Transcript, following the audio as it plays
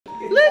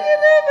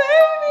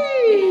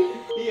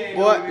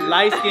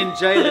Light-skinned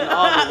Jalen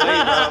all the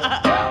way,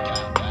 bro.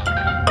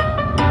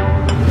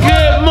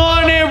 Good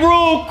morning,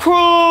 Rule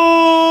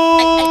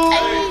Crew!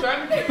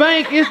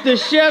 Bank is the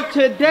chef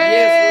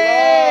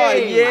today! Yes,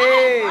 Lord,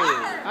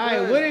 yeah!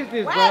 Alright, what is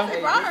this, bro?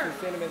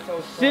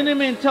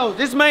 Cinnamon toast.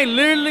 This man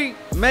literally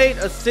made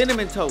a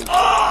cinnamon toast.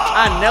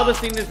 I never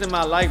seen this in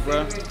my life,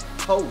 bro.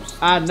 Toast.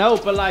 I know,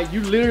 but like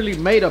you literally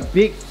made a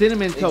big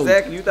cinnamon toast.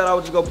 Exactly. You thought I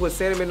was just gonna put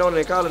cinnamon on it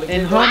and call it a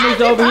And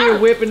homies over here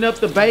whipping up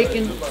the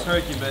bacon.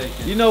 Turkey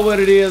bacon. You know what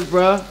it is,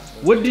 bro.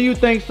 What do you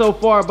think so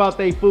far about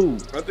their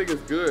food? I think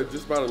it's good,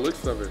 just by the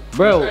looks of it.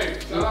 Bro. Hey,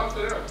 shout out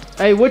to them.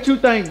 Hey, what you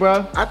think,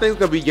 bro? I think it's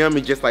gonna be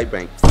yummy just like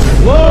Banks.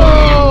 Whoa!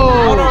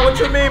 Hold on, what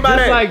you mean by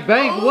Just that? like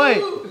Bank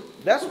what?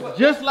 That's what.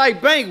 Just like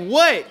Bank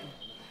what?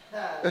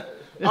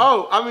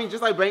 Oh, I mean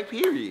just like Bank,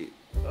 period.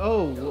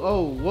 Oh,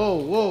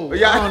 whoa.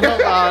 Yeah. I don't know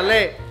all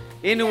that.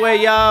 Anyway,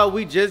 y'all,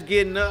 we just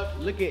getting up.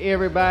 Look at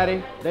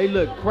everybody. They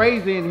look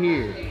crazy in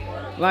here.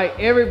 Like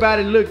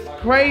everybody looks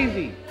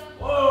crazy.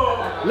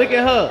 Look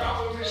at her.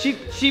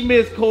 She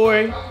missed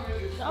Corey.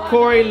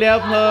 Corey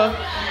left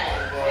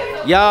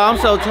her. Y'all, I'm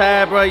so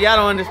tired, bro. Y'all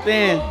don't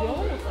understand.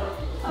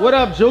 What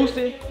up,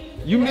 Juicy?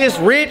 You miss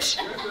Rich?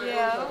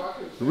 Yeah.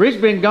 Rich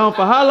been gone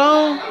for how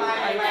long?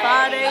 Like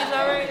 5 days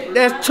already.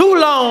 That's too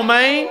long,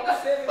 man.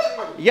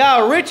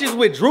 Y'all, Rich is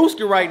with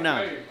Drewski right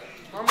now.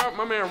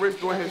 My man Rich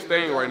doing his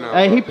thing right now.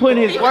 Hey, he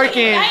putting his work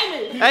in.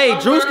 Hey,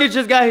 Drewski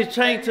just got his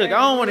chain took. I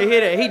don't want to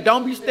hear that. He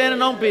don't be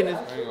standing on business.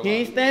 He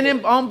ain't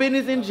standing on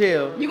business in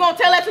jail. You gonna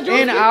tell that to Drew?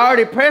 And I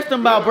already pressed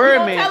him about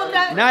Birdman. tell him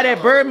that? Now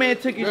that Birdman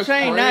took his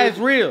chain, now it's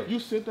real. You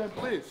sent that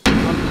blitz.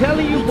 I'm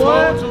telling you,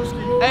 boy. told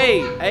Drewski?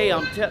 Hey,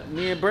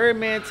 me and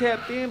Birdman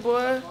tapped in,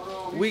 boy.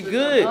 We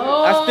good.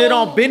 I stood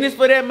on business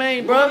for that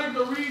man, bro. What is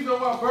the reason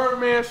why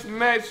Birdman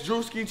snatched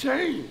Drewski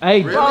chain?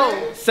 Hey,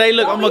 Really? say,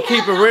 look, I'm gonna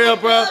keep it real,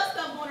 bro.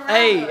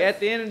 Hey, at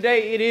the end of the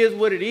day, it is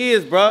what it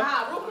is, bro.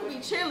 Nah, Ruka be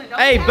chilling.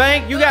 Hey,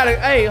 Bank, you gotta,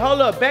 hey,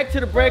 hold up, back to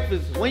the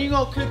breakfast. When you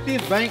gonna cook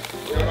this, Bank?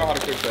 You don't know how to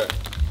cook that.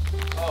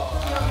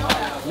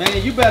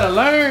 Man, you better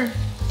learn.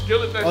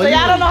 Skillet that So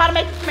y'all don't know how to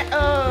make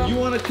You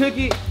wanna cook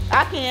it?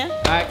 I can.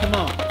 All right, come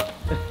on.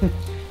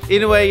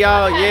 Anyway,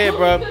 y'all, yeah,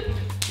 bro.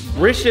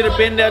 Rich should have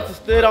been there to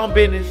stood on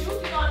business,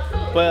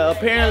 but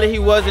apparently he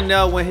wasn't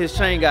there when his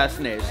chain got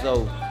snatched.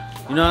 So,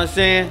 you know what I'm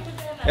saying?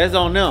 That's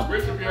on them.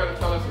 Rich will be able to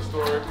tell us a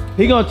story.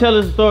 He gonna tell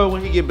us a story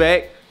when he get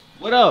back.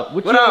 What up?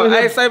 What up?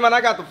 Hey, say man,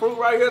 I got the fruit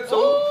right here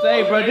too.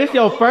 Say, bro, this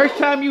your first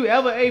time you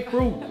ever ate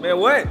fruit? Man,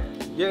 what?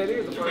 Yeah, it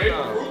is the first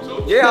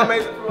time. Yeah, I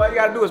made the fruit. All you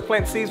gotta do is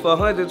plant seeds for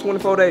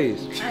 124 days.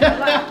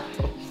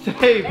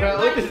 Say, bro,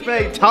 what this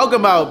thing talking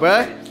about,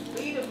 bro?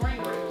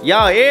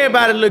 Y'all,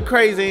 everybody look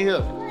crazy in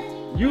here.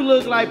 You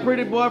look like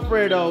Pretty Boy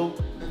Fredo.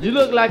 You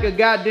look like a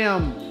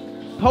goddamn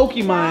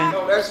Pokemon.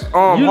 No, that's You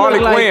Harley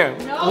look like- Quinn.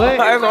 What?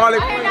 That's Harley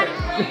Quinn.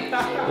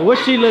 What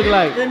she look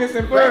like?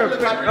 Innocent Go bird.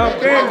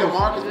 to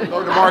Marcus.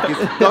 Go to Marcus.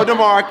 Go to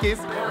Marcus.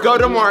 Go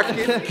to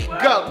Marcus.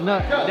 Go. No,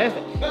 that's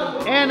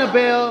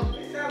Annabelle.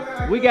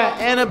 We got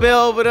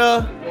Annabelle over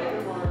there.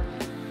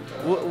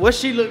 What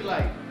she look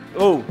like?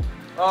 Oh,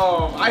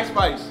 Ice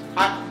Spice.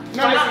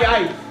 Spicy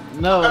ice.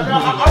 no. I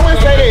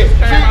wouldn't say this.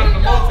 Came out of the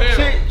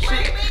motel.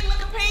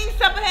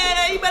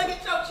 You better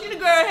get your cheetah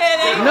girl head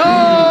in. I'm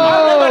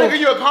gonna No. give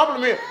you a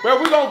compliment.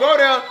 But we gonna go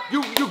there.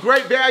 You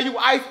great bear. You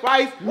Ice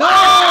Spice. No.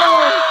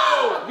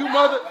 You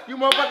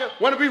motherfucker.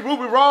 Wanna be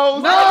Ruby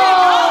Rose? No.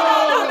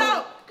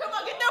 Come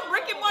on, get them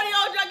Rick and Morty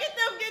on, y'all. Get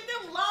them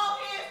long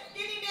hair,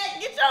 skinny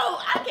neck. Get your, I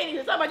can't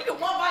even talk about. You can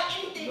one by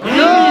anything.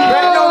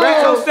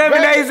 Get your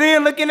 7 days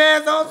in looking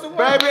ass on some.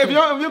 Baby, if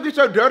you get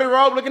your dirty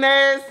robe looking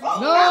ass. No.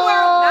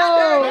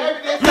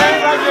 Baby, this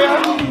thing right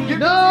there.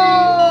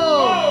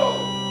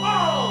 No.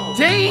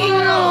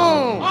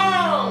 Damn.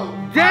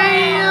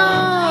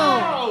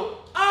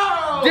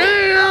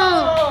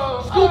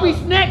 Damn. Scooby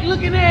Snack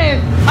looking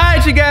ass. All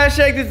right, you guys,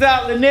 check this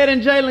out. Lynette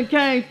and Jalen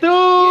came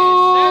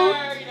through.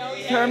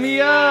 Turn me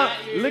up.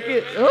 Look at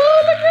this.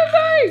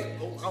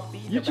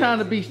 You trying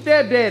to be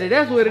stepdaddy?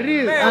 That's what it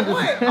is. Man,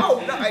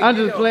 I'm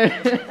just playing.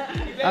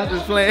 I'm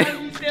just playing.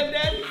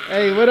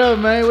 Hey, what up,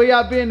 man? Where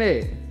y'all been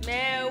at?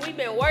 Man, we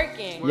been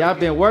working. Y'all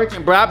been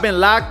working, bro. I've been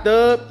locked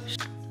up.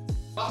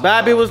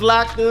 Bobby was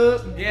locked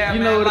up. Yeah, you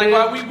man, know what like, it is.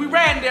 well, we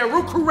ran there.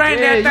 Root crew ran Yeah,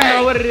 that you thing.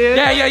 know what it is.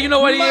 Yeah, you know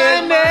what it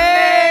is. Money.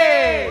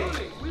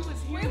 We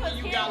was here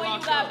when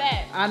you got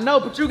back. I know,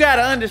 but you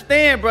gotta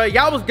understand, bro.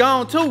 Y'all was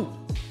gone too.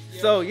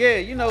 So yeah,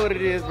 you know what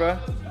it is, bro.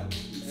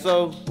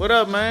 So what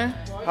up, man?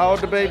 How old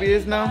the baby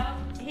is now?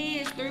 He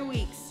is 3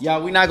 weeks.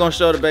 Y'all, we not gonna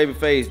show the baby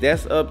face.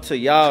 That's up to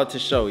y'all to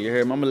show. You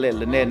hear me? I'm gonna let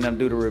Lynette and them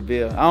do the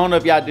reveal. I don't know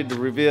if y'all did the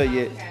reveal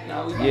yet.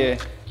 Yeah.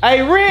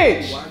 Hey,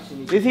 Rich!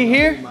 Is he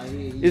here?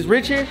 Is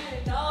Rich here?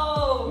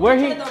 No. Where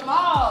he? At the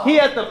mall. He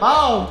at the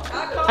mall.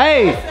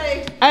 Hey,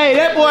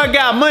 that boy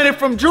got money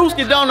from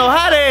Drewski. Don't know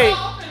how they.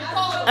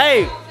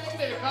 Hey,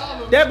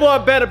 that boy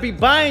better be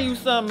buying you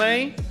something,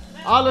 man.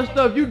 All the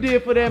stuff you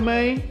did for that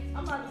man.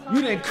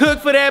 You didn't cook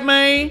for that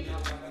man.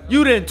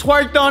 You didn't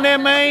twerked on that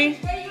man.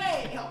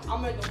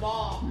 I'm at the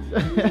mall.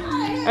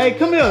 Hey,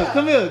 come here.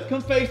 Come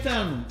FaceTime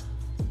him.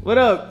 What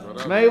up,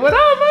 What up, man? man? What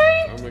up,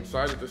 man? I'm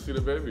excited to see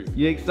the baby.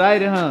 You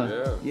excited,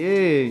 huh? Yeah.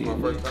 Yeah.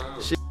 My first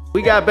time. Shit,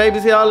 we got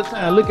babies here all the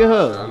time. Look at I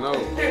her.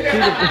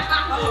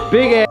 know.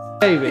 Big ass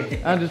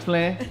baby. I'm just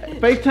playing.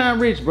 FaceTime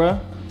Rich, bro.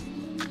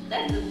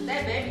 That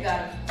baby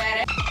got a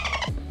fat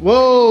ass.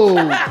 Whoa.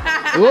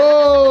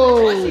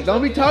 Whoa.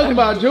 Don't be talking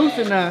about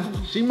juicing now.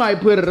 She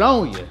might put it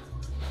on you.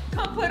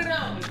 Come put it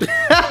on.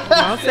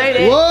 Don't say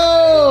that.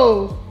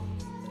 Whoa.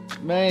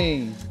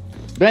 Man.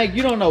 Bank,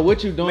 you don't know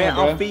what you doing, Man,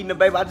 bro. I'm feeding the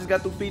baby. I just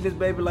got through feeding this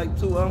baby like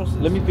 2 ounces.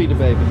 Let me feed the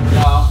baby.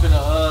 Y'all, I'm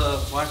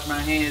finna wash my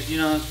hands, you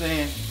know what I'm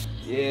saying?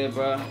 Yeah,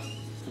 bro.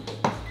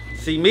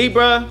 See me,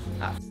 bro?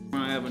 I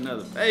have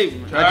another baby,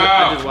 man.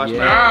 I just washed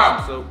my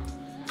hands. So,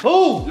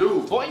 who?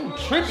 You. Boy, you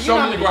tripping.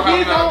 Show you me know what how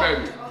many happened kids to on?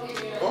 that baby.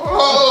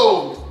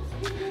 Oh!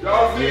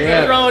 Y'all seen What's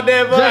that? wrong with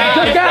that, boy?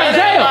 Just got out of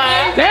jail.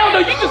 Damn, no,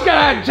 you just got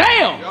out of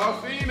jail.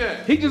 Y'all seen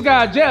that? He just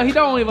got out of jail. He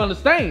don't even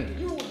understand.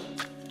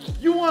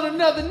 You want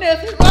another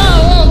nest? Whoa.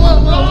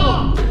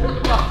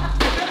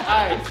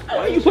 Alright.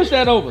 Why you push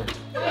that over? Did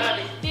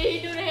he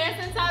do the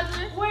hand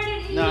sanitizer? Where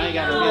did he? No, I ain't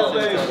got no hand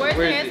sanitizer. Where's the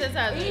Where hand is it?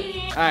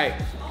 sanitizer?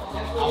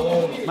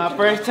 Alright. My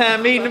first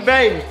time meeting the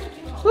baby.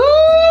 Woo!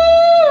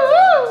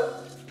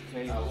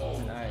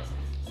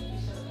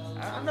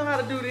 I know how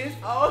to do this.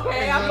 Oh,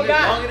 okay, I Longer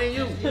forgot. than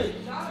you.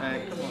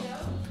 Alright, come on.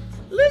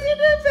 Look at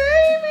the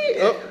baby.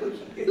 Oh.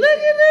 Look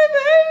at the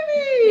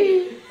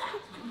baby.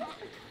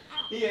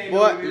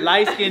 Boy,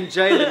 light skinned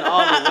Jalen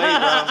all the way,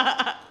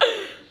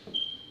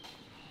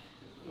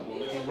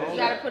 bro. You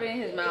gotta put it in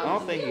his I mouth.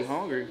 don't think he's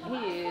hungry. He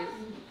is.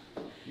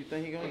 You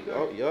think he gonna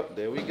go? Oh, yup,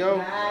 there we go.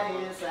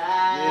 Yes,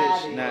 nah,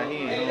 he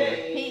ain't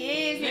hungry.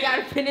 He is. He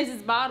gotta finish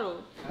his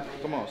bottle.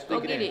 Come on, stick Go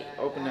it get in. it.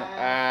 Open up.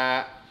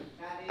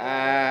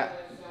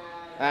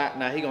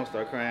 Nah, he gonna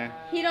start crying.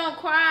 He don't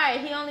cry.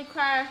 He only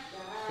cries.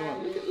 Come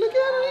on, look at him. He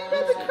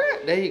about to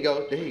cry. There you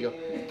go. There you go.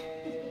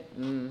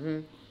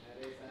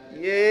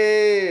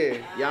 Yeah.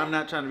 Yeah, I'm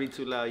not trying to be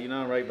too loud. You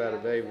know I'm right by the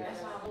baby.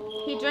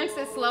 He drinks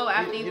it slow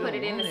after you He put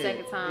don't it in the want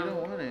second time. You don't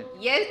want it.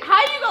 Yes.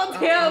 How you gonna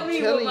tell I'm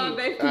me telling what my you.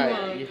 baby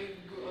Alright, wants?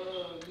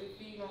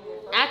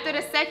 After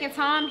the second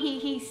time,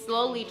 he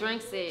slowly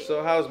drinks it.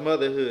 So how's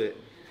motherhood?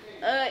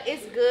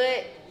 It's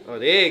good. Oh,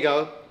 there you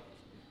go.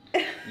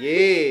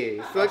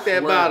 Yeah, suck that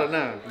Swear, bottle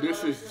now.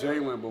 This is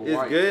Jalen, but It's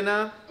white. good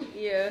now?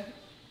 Yeah.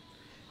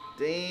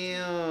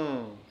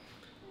 Damn.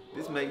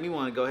 This make me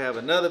want to go have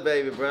another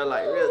baby, bro.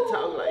 Like, real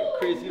talk, like,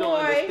 Chris, you don't Boy.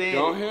 understand.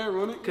 Go ahead,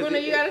 run it. 'Cause Bruno,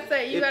 you gotta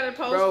say, you gotta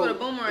pose bro, for the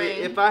boomerang.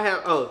 If I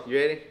have, oh, you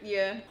ready?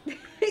 Yeah.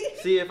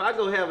 See, if I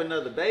go have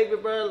another baby,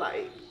 bro,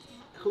 like,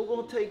 who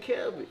gonna take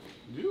care of it?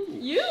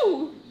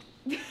 You.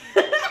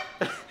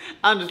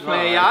 I'm just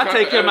playing, Nah, y'all. I cut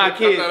take care of my cut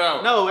kids. that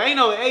out. No, ain't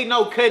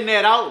no cutting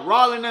that out.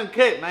 Rolling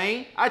uncut,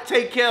 man. I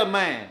take care of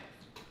mine.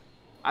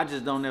 I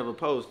just don't ever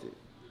post it.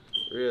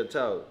 Real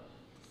talk.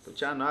 But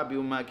y'all know I be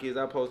with my kids.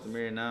 I post them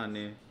every now and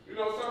then. You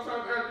know,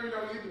 sometimes after you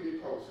don't need to be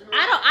posted. You know?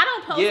 I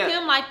don't post Yeah.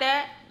 him like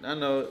that. I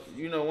know.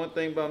 You know one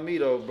thing about me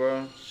though,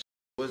 bro.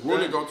 What's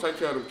Really done? gonna take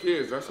care of them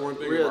kids. That's one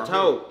thing Real about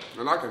talk. him.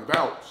 And I can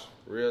vouch.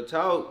 Real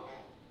talk.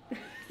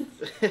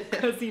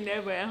 Cause he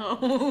never at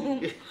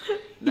home.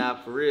 Nah,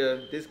 for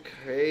real. This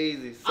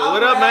crazy. So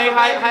what up, man?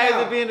 How is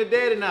it being a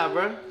daddy now,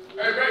 bro? Hey,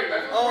 babe,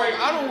 let's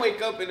I don't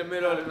wake up in the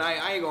middle of the night.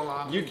 I ain't gonna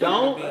lie. You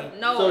don't?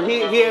 No. So he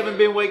haven't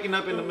been waking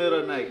up in the middle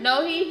of the night.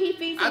 No, he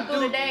feeds him through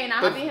the day, and I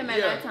But- feed him at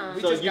yeah. nighttime.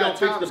 We So just you got don't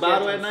fix time the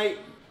bottle at schedules.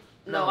 night?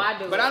 No, I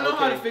do. But I know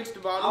how to Okay. fix the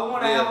bottle. I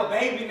want to have a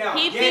baby now.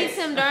 He feeds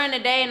him during the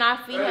day, and I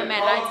feed him at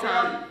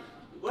nighttime.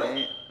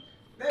 Damn.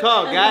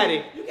 Call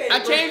Gotti. I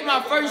changed my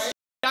first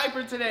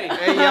diaper today.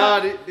 Hey y'all,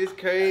 this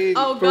crazy.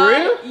 Oh For God.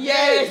 real?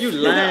 Yes. You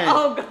lying.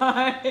 Oh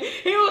God.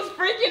 He was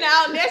freaking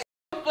out. That's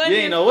funny.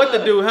 You ain't know what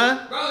to do, huh?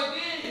 Bro,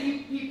 then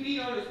he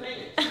peed on his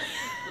pants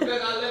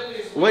because I left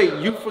his. Wait,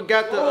 you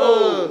forgot the I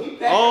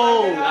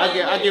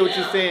get what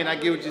you're saying. I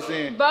get what you're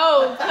saying.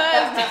 Bro, cause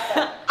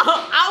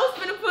I was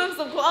finna put him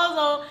some clothes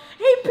on.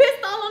 He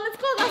pissed all on his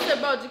clothes. I said,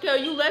 bro, Jaquel,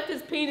 you left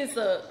his penis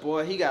up.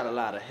 Boy, he got a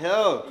lot of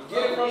help.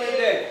 Get it from his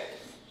dad.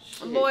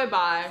 Boy,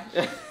 bye.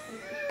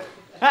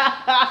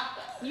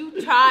 You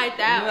tried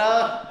that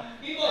one.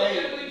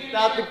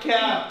 Stop the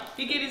cap.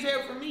 He get his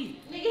hair from me.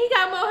 Nigga, he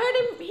got more hair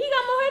than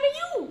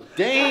you.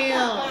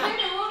 Damn. Him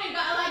and Rooney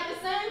got like the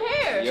same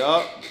hair.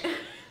 Yup.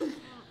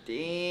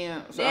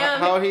 Damn. So Damn.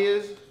 how old he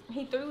is?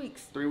 He 3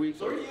 weeks. 3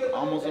 weeks.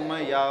 Almost a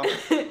month, y'all.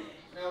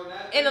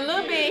 In a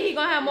little bit, he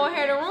gonna have more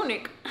hair than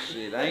Runick.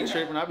 Shit, I ain't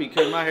tripping. I be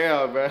cutting my hair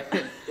out, bro.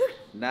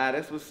 Nah,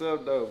 that's what's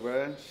up though,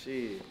 bro.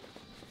 Shit.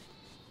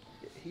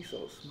 He's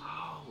so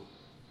small.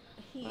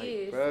 He Like,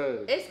 is.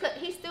 bruh. It's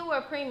he still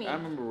wear preemie. I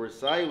remember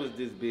Versailles was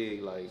this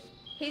big, like.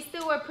 He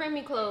still wear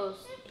preemie clothes.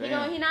 He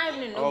Damn. don't. He not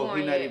even a newborn Oh,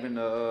 he not yet. even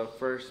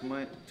first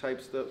month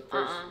type stuff.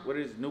 First, what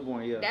is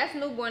newborn? Yeah. That's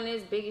newborn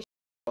is big as.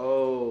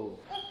 Oh,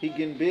 he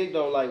getting big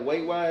though, like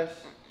weight wise.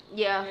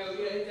 Yeah.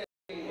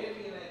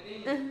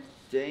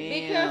 Damn.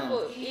 Be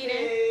careful,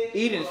 Eden.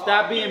 Eden,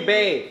 stop being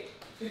bad.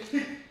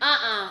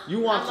 You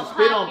want to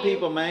spit on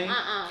people, man.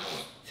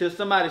 Till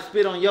somebody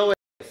spit on your ass.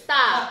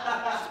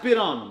 Stop. Spit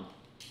on them.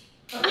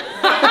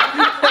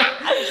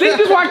 See,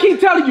 this is why I keep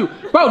telling you.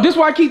 Bro, this is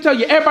why I keep telling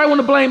you. Everybody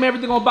want to blame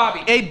everything on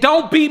Bobby. It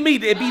don't be me,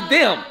 it be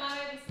them.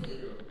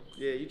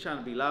 Yeah, you trying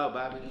to be loud,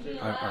 Bobby.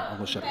 All right, I'm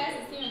gonna shut up.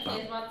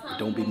 It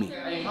don't be me.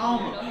 Hey,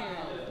 mama.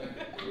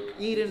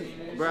 Eden,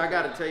 bro, I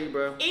gotta tell you,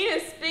 bro.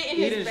 Eden spit in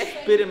Eden his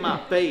face. spit in my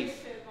face.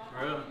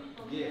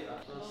 Yeah,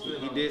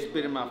 he did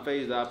spit in my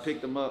face. I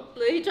picked him up.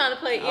 Look, he trying to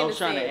play innocent. I was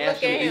trying to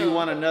ask him, do you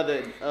want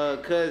another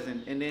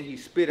cousin? And then he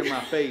spit in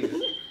my face.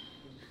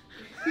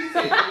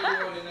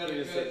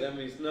 That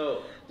means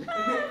no.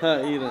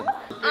 Eden.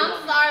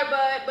 I'm sorry,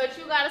 but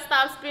you gotta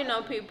stop spitting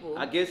on people.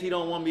 I guess he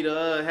don't want me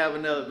to have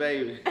another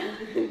baby.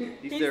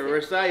 He said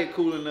Rashaya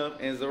cool enough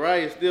and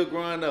Zariah still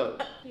growing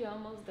up. He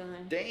almost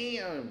done.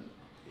 Damn,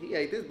 he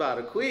ate this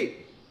bottle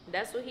quick.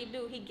 That's what he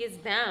do. He gets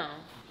down.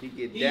 He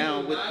get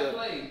down with the.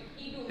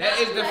 That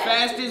is the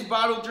fastest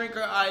bottle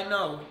drinker I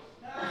know.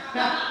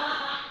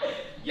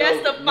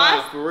 That's the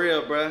Nah, fast. for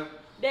real, bruh.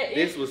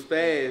 This was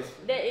fast.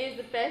 That is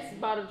the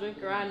fastest bottle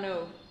drinker I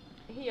know.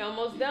 He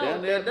almost done.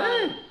 Down there,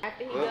 done.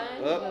 After he done,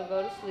 he gonna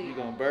go to sleep. You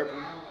gonna burp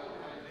him?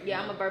 Yeah,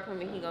 I'm gonna burp him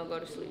and he gonna go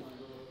to sleep.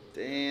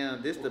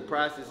 Damn, this the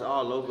process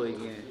all over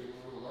again.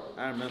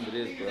 I remember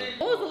this, bro. When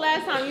was the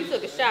last time you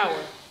took a shower?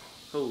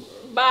 Who?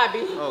 Bobby.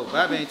 Oh,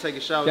 Bobby ain't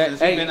taking showers since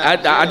he Hey, been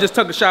out. I just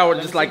took a shower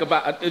just like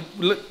about.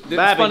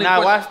 Bobby,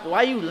 now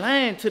why you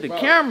lying to the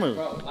camera?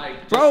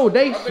 Bro,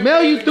 they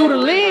smell you through the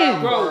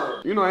lens.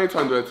 Bro, you know I ain't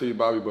trying to do that to you,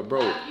 Bobby, but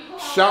bro,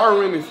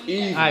 showering is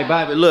easy. All right,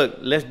 Bobby, look,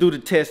 let's do the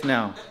test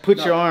now.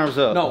 Put your arms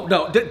up. No,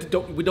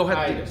 we don't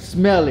have to do this.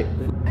 Smell it.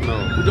 We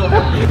don't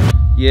have to do this.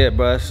 Yeah,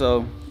 bro,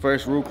 so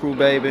first Root Crew,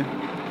 baby.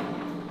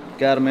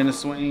 Got him in the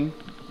swing,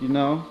 you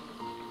know.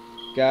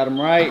 Got him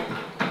right.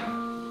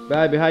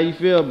 Baby, how you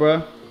feel,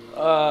 bro?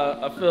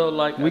 I feel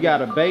like We got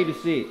to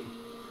babysit.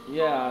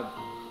 Yeah,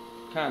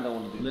 I kind of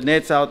want to do this.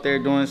 Lynette's out there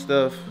doing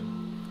stuff.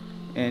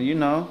 And you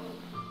know,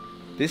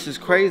 this is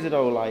crazy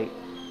though. Like,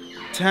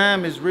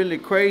 time is really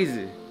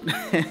crazy.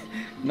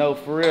 No,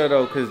 for real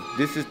though, because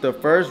this is the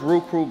first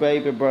Root Crew,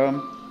 baby, bro.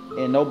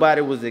 And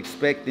nobody was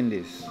expecting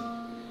this.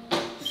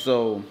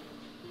 So,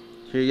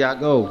 here y'all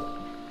go.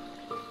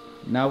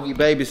 Now we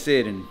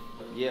babysitting.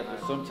 Yeah,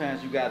 but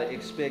sometimes you got to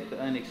expect the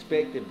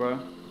unexpected, bro.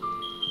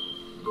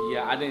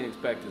 Yeah, I didn't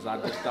expect this. I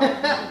just thought it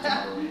was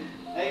tomorrow.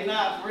 Hey,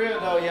 nah, for real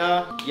though,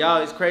 y'all.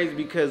 Y'all, it's crazy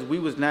because we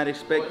was not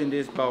expecting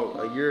this about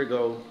a year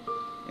ago.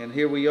 And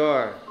here we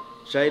are,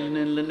 Jalen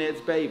and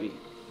Lynette's baby.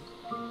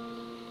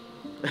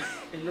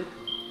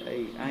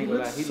 Hey, I ain't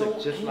gonna lie, he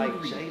look just like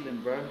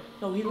Jalen, bro.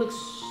 No, he looks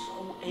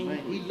so angry.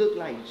 Man, he look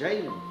like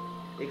Jalen,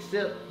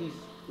 except he's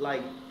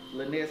like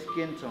Lynette's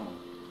skin tone.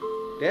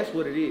 That's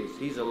what it is.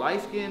 He's a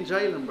light-skinned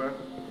Jalen, bro.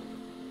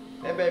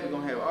 That baby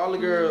gonna have all the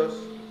girls.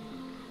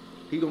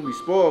 He gonna be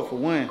spoiled for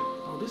one.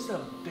 Oh, this is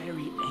a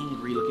very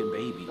angry looking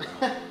baby.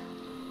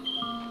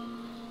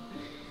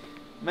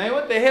 Man,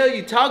 what the hell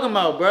you talking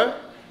about, bro?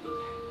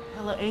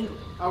 Hella angry.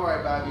 All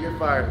right, Bobby, you're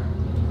fired.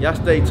 Y'all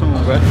stay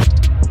tuned, bro.